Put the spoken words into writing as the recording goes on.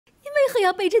会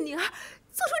要背着女儿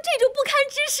做出这种不堪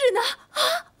之事呢？啊，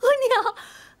额娘，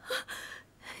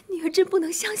女儿真不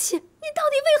能相信，你到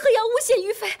底为何要诬陷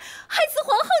于妃，害死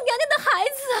皇后娘娘的孩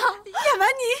子啊？叶婉，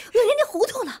你额娘，您糊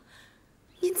涂了。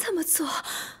您这么做，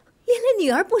连累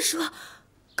女儿不说，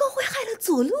更会害了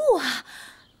左路啊！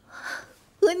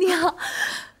额娘，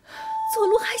左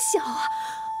路还小啊，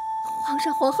皇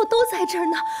上皇后都在这儿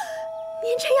呢，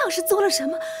您这要是做了什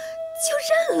么，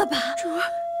就认了吧。主儿，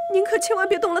您可千万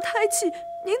别动了胎气，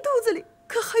您肚子里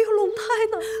可还有龙胎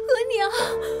呢。额娘，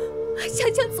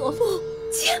想想左路，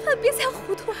千万别再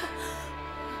糊涂了。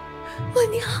额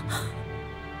娘。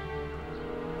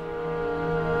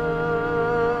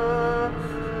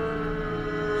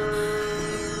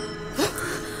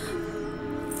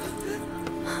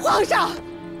皇上，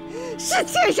是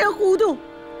妾身糊涂，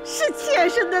是妾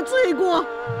身的罪过。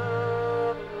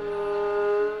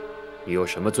你有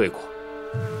什么罪过？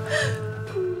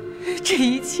这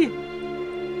一切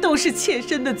都是妾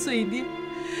身的罪孽。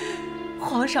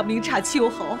皇上明察秋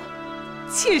毫，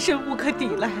妾身无可抵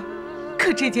赖。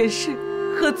可这件事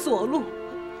和左路、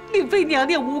令妃娘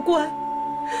娘无关。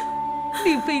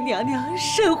令妃娘娘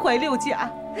身怀6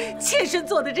甲，妾身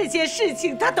做的这些事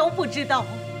情她都不知道。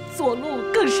左路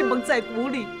更是蒙在鼓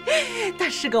里，他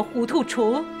是个糊涂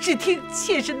虫，只听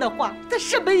妾身的话，他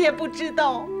什么也不知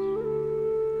道。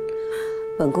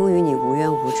本宫与你无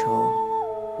冤无仇，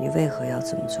你为何要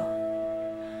这么做？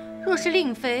若是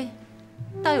令妃，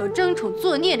倒有争宠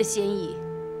作孽的嫌疑。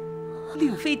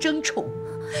令妃争宠？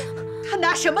她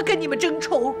拿什么跟你们争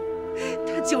宠？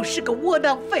她就是个窝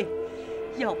囊废，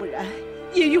要不然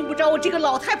也用不着我这个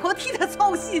老太婆替她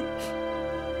操心。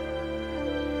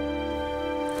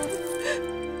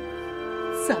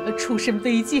咱们出身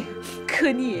卑贱，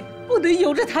可你也不能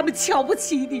由着他们瞧不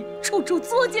起你，处处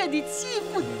作践你，欺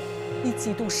负你。你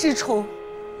嫉妒失宠，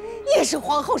也是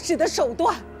皇后使的手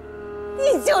段。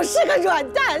你就是个软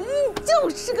蛋，你就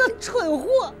是个蠢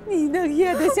货。你能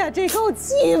咽得下这口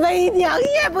气，为娘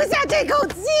咽不下这口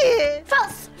气。放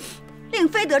肆！令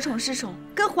妃得宠失宠，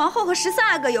跟皇后和13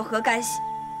阿哥有何干系？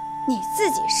你自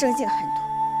己生性狠毒，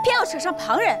偏要扯上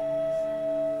旁人。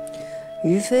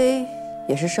于妃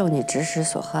也是受你指使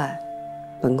所害，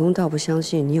本宫倒不相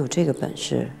信你有这个本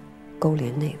事勾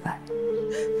连内外。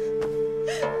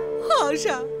皇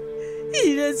上，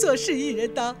一人做事一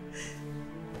人当。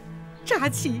扎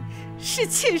起是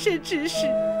妾身指使，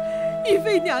于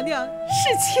妃娘娘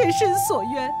是妾身所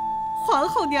冤，皇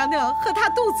后娘娘和她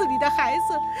肚子里的孩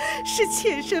子是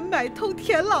妾身买通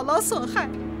田姥姥所害，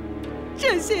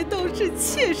这些都是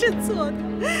妾身做的，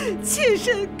妾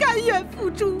身甘愿付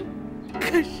诸。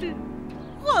可是，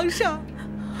皇上，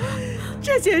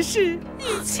这件事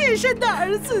与妾身的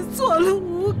儿子左路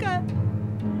无干，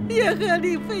也和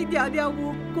令妃娘娘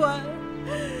无关。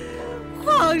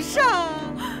皇上，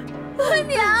额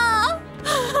娘，额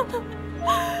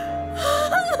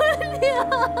娘，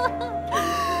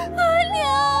额娘，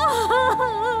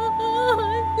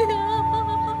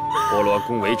拨乱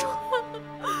宫闱者，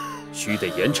须得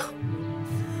严惩。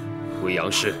贵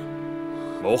阳氏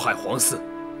谋害皇嗣，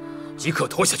即刻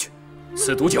拖下去。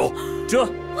此毒酒，这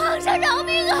皇上饶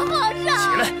命啊！皇上，起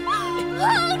来！皇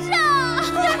上，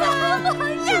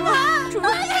叶婉，主儿，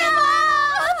叶婉，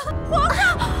皇上，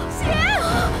血！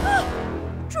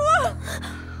主儿，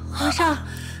皇上，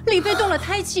令妃动了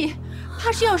胎气，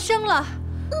怕是要生了。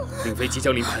令妃即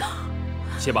将临盆，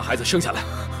先把孩子生下来，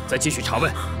再继续查问。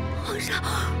皇上，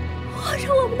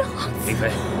我们的皇子。令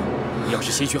妃，你要是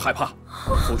心虚害怕，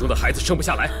腹中的孩子生不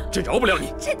下来，朕饶不了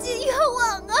你。臣妾冤枉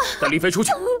啊！带令妃出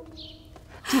去。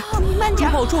你慢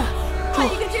点，保重。快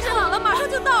一个接生姥姥马上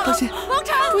就到了。当心，王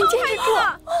禅，你坚持住，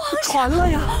传了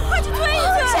呀！快去推一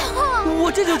推。我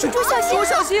这就去。主小心，我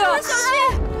小心啊！小心！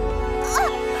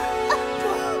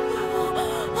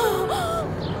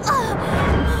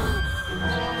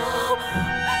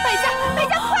北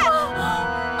家，快！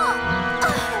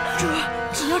主儿，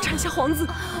只要产下皇子，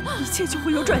一切就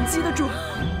会有转机的。主儿，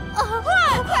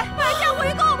快，百家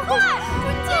回宫，快！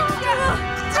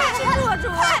坚持住啊，主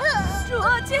儿！主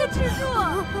儿，坚持住！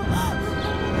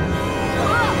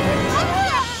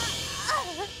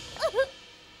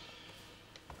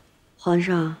皇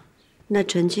上，那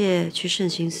臣妾去慎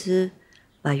刑司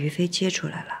把于妃接出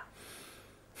来了。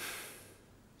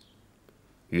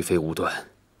于妃无端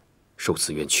受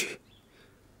此冤屈，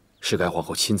是该皇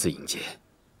后亲自迎接，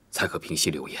才可平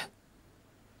息流言。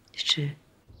是。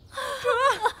主儿，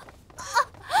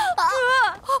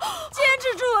坚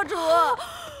持住啊，主儿！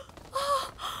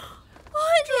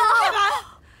叶婉，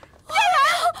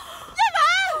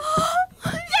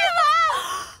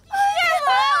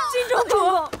金中主，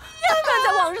看在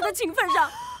往日的情分上，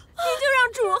你就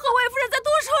让主和魏夫人再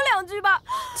多说2句吧。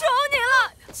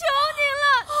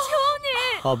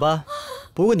好吧，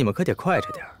不过你们可得快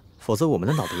着点，否则我们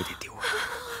的脑袋也得丢啊。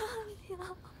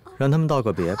让他们道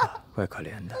个别吧，怪可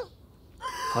怜的。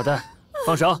好的，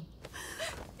放手。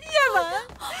叶文，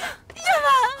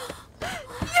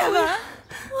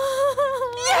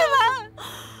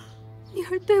女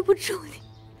儿对不住你，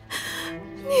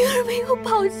女儿没有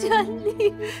保全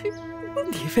你。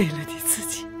你为了你自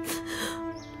己，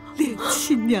连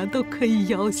亲娘都可以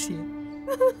要挟。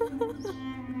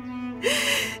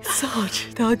早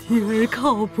知道女儿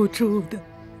靠不住的，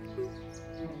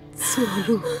左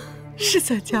路是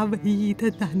咱家唯一的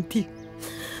男丁，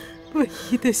唯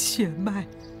一的血脉。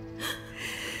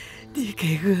你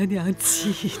给额娘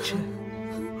记着，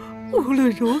无论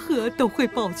如何都会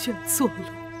保全左路，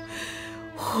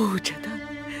护着她，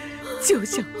就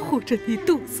像护着你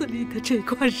肚子里的这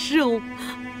块肉。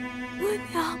额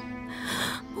娘，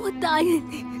我答应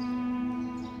你，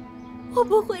我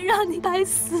不会让你白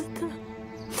死的。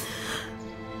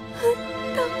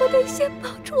但我得先保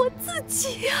住我自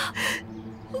己呀！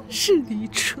是你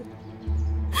蠢，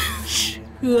是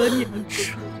额娘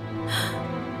蠢。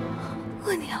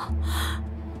额娘，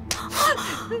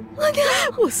额娘，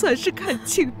我算是看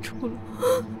清楚了，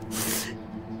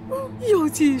用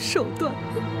尽手段，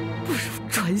不如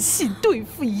专心对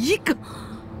付一个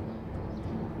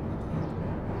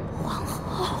皇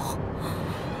后。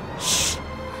是，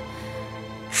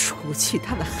除去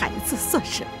她的孩子算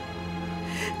什么？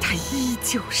她依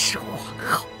旧是皇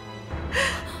后，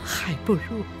还不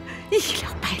如一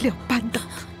了百了扳倒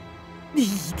她。你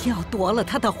一定要夺了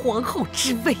她的皇后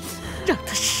之位，让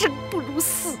她生不如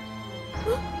死。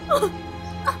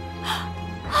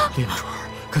令主儿，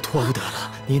可拖不得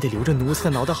了，你也得留着奴才的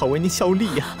脑袋，好为您效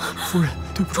力呀。夫人，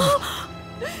对不住了。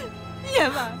叶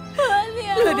婉，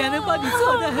额娘能帮你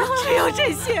做的只有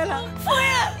这些了。夫人，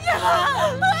叶婉，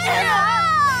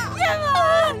叶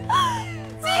婉，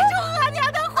记住额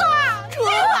娘的话。叶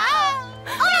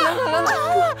婉，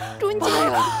主，你记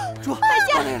住，快下，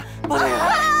包大人，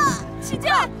起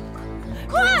驾，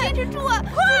快，坚持住啊，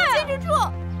快，坚持住。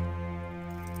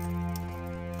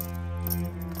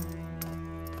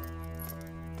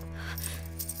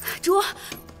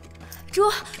主，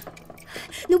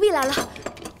奴婢来了。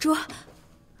主，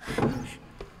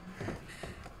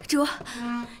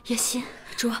叶心，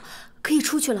主，可以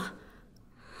出去了。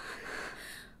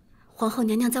皇后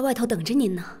娘娘在外头等着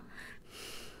您呢。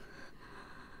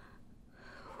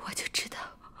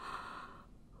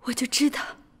我就知道，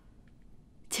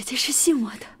姐姐是信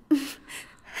我的。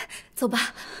走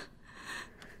吧。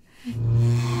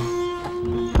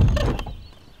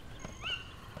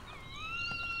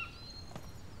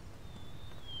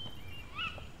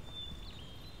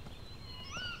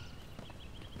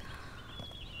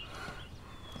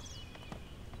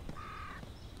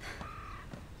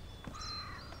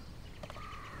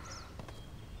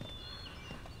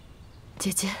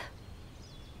姐姐，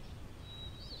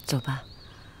走吧。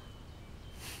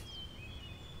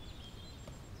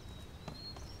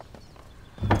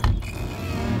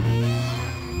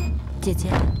姐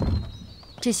姐，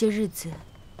这些日子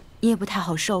你也不太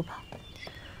好受吧？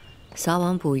撒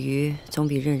网捕鱼总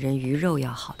比任人鱼肉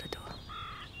要好得多。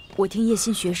我听叶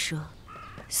心学舌，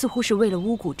似乎是为了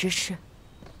巫蛊之事。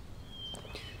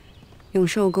永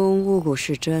寿宫巫蛊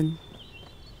是真，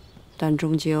但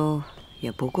终究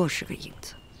也不过是个影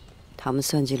子。他们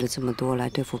算计了这么多来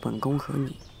对付本宫和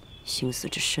你，心思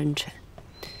之深沉，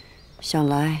想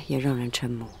来也让人瞠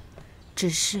目。只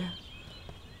是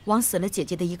枉死了姐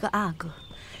姐的一个阿哥，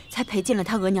才赔尽了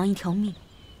她额娘一条命，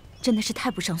真的是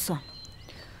太不上算了。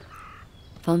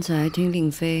方才听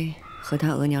令妃和她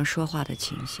额娘说话的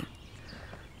情形，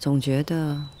总觉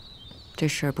得这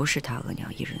事儿不是她额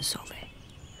娘一人所为，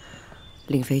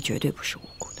令妃绝对不是无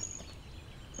辜的。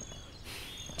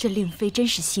这令妃真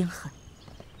是心狠，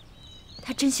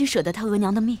她真心舍得她额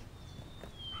娘的命。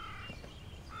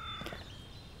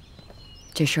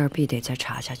这事儿必得再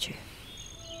查下去，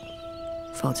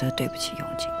否则对不起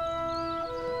永景。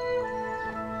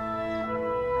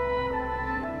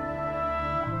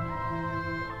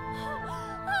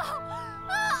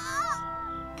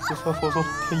菩萨佛祖老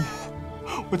天爷，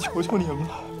我求求你们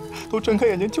了，都睁开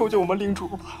眼睛救救我们令主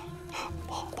吧，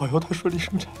保佑她顺利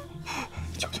生产，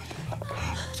求求你们了，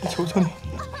再求求你们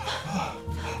了。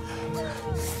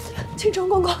清长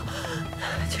公公，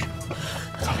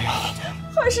怎么样？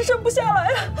还是生不下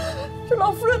来呀！这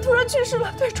老夫人突然去世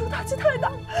了，对主打击太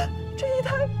大，这一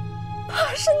胎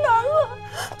怕是难了。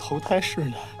头胎是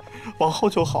难，往后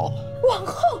就好了。往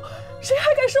后，谁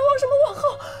还敢奢望什么往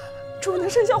后？主能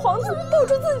生下皇子，保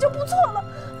住自己就不错了。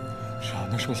只要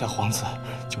能生下皇子，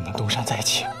就能东山再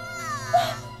起。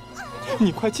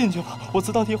你快进去吧，我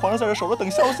自当替皇上在这守着等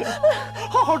消息了，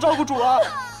好好照顾主啊！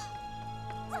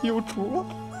有主啊，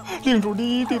令主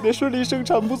您一定得顺利生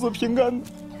产，母子平安。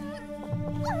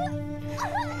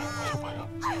保佑，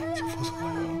求佛祖保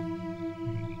佑。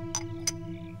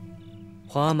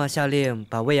皇阿玛下令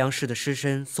把未央氏的尸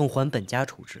身送还本家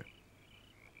处置。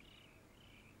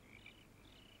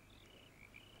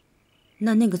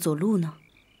那个左路呢？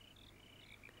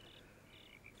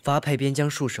发配边疆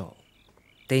戍守，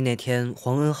得哪天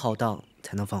皇恩浩荡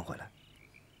才能放回来。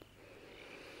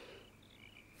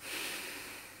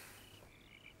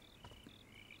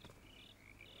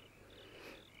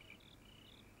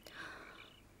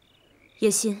叶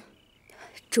心，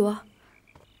卓，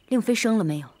令妃生了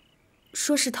没有？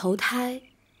说是头胎，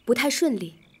不太顺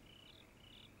利。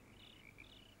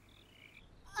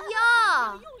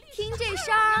哟，听这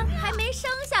声儿还没生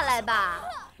下来吧？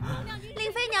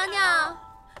令妃娘娘，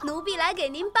奴婢来给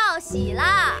您报喜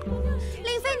啦！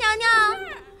令妃娘娘，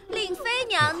令妃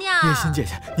娘娘，叶心姐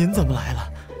姐，您怎么来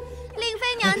了？令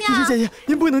妃娘娘，叶心姐姐，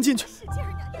您不能进去。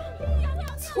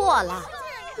错了，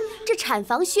这产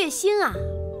房血腥啊，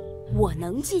我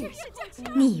能进，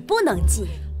你不能进，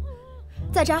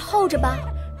在这儿候着吧。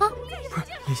啊，不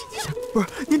是叶心姐姐，不是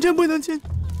您真不能进。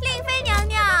令妃娘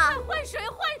娘，换水，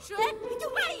就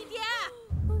慢一点。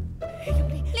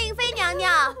令妃娘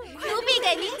娘，奴婢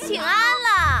给您请安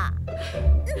了。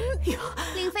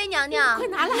令妃娘娘，快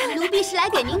拿来！奴婢是来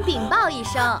给您禀报一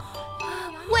声，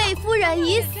魏夫人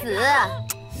已死，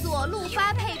左路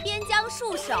发配边疆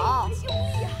戍守。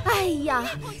哎呀，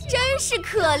真是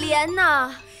可怜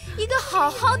呐！一个好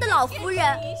好的老夫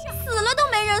人，死了都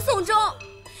没人送终，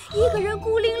一个人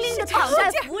孤零零的躺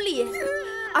在府里，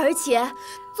而且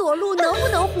左路能不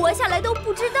能活下来都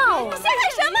不知道啊！你在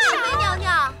干什么？令妃娘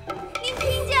娘，您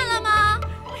听见了吗？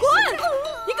滚！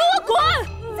你给我滚！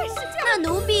那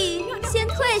奴婢先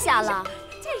退下了，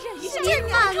您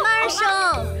慢慢生，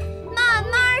慢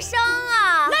慢生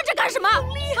啊！拉着干什么？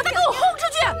把他给我轰出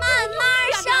去！慢慢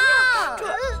生。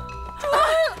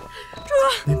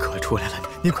您可出来了，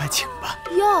您快请吧。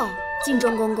哟，敬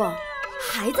忠公公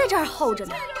还在这儿候着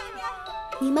呢，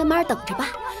你慢慢等着吧。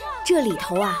这里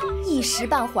头啊，一时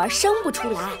半会儿生不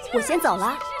出来，我先走了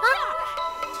啊。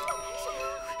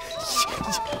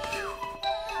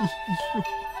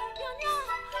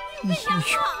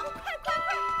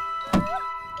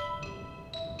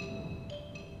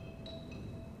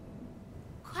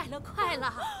快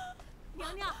了！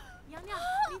娘娘，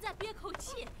您再憋口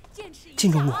气，坚持一下。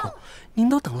晋忠公公，您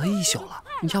都等了一宿了，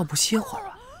你要不歇会儿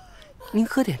吧？您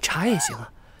喝点茶也行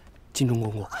啊。晋忠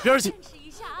公公，边去！坚持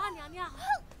一下啊，娘娘。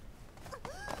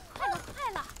快了！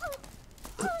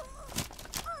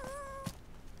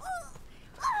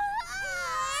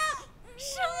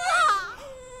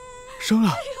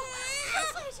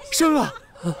生了！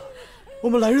我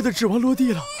们来日的指望落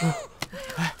地了。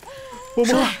哎，我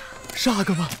们是阿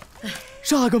哥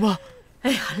吗？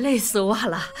哎呀，累死我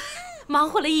了！忙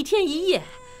活了一天一夜，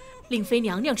令妃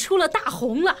娘娘出了大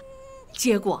红了，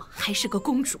结果还是个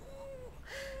公主。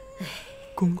哎，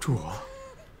公主？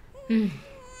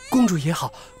公主也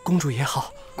好，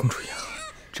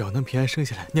只要能平安生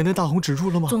下来，您的大红止住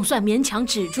了吗？总算勉强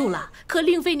止住了，可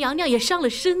令妃娘娘也伤了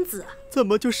身子。怎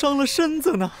么就伤了身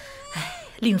子呢？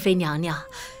令妃娘娘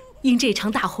因这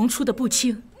场大红出的不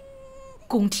轻，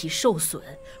宫体受损，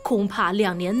恐怕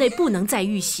2年内不能再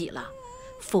遇喜了，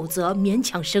否则勉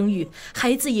强生育，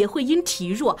孩子也会因体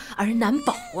弱而难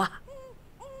保啊。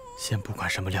先不管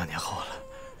什么2年后了，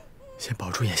先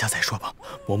保住眼下再说吧。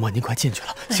嬷嬷，您快进去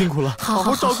了，辛苦了，好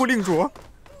好照顾令主。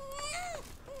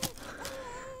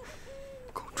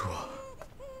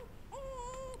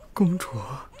公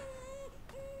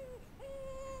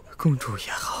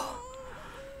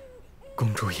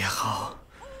主也好，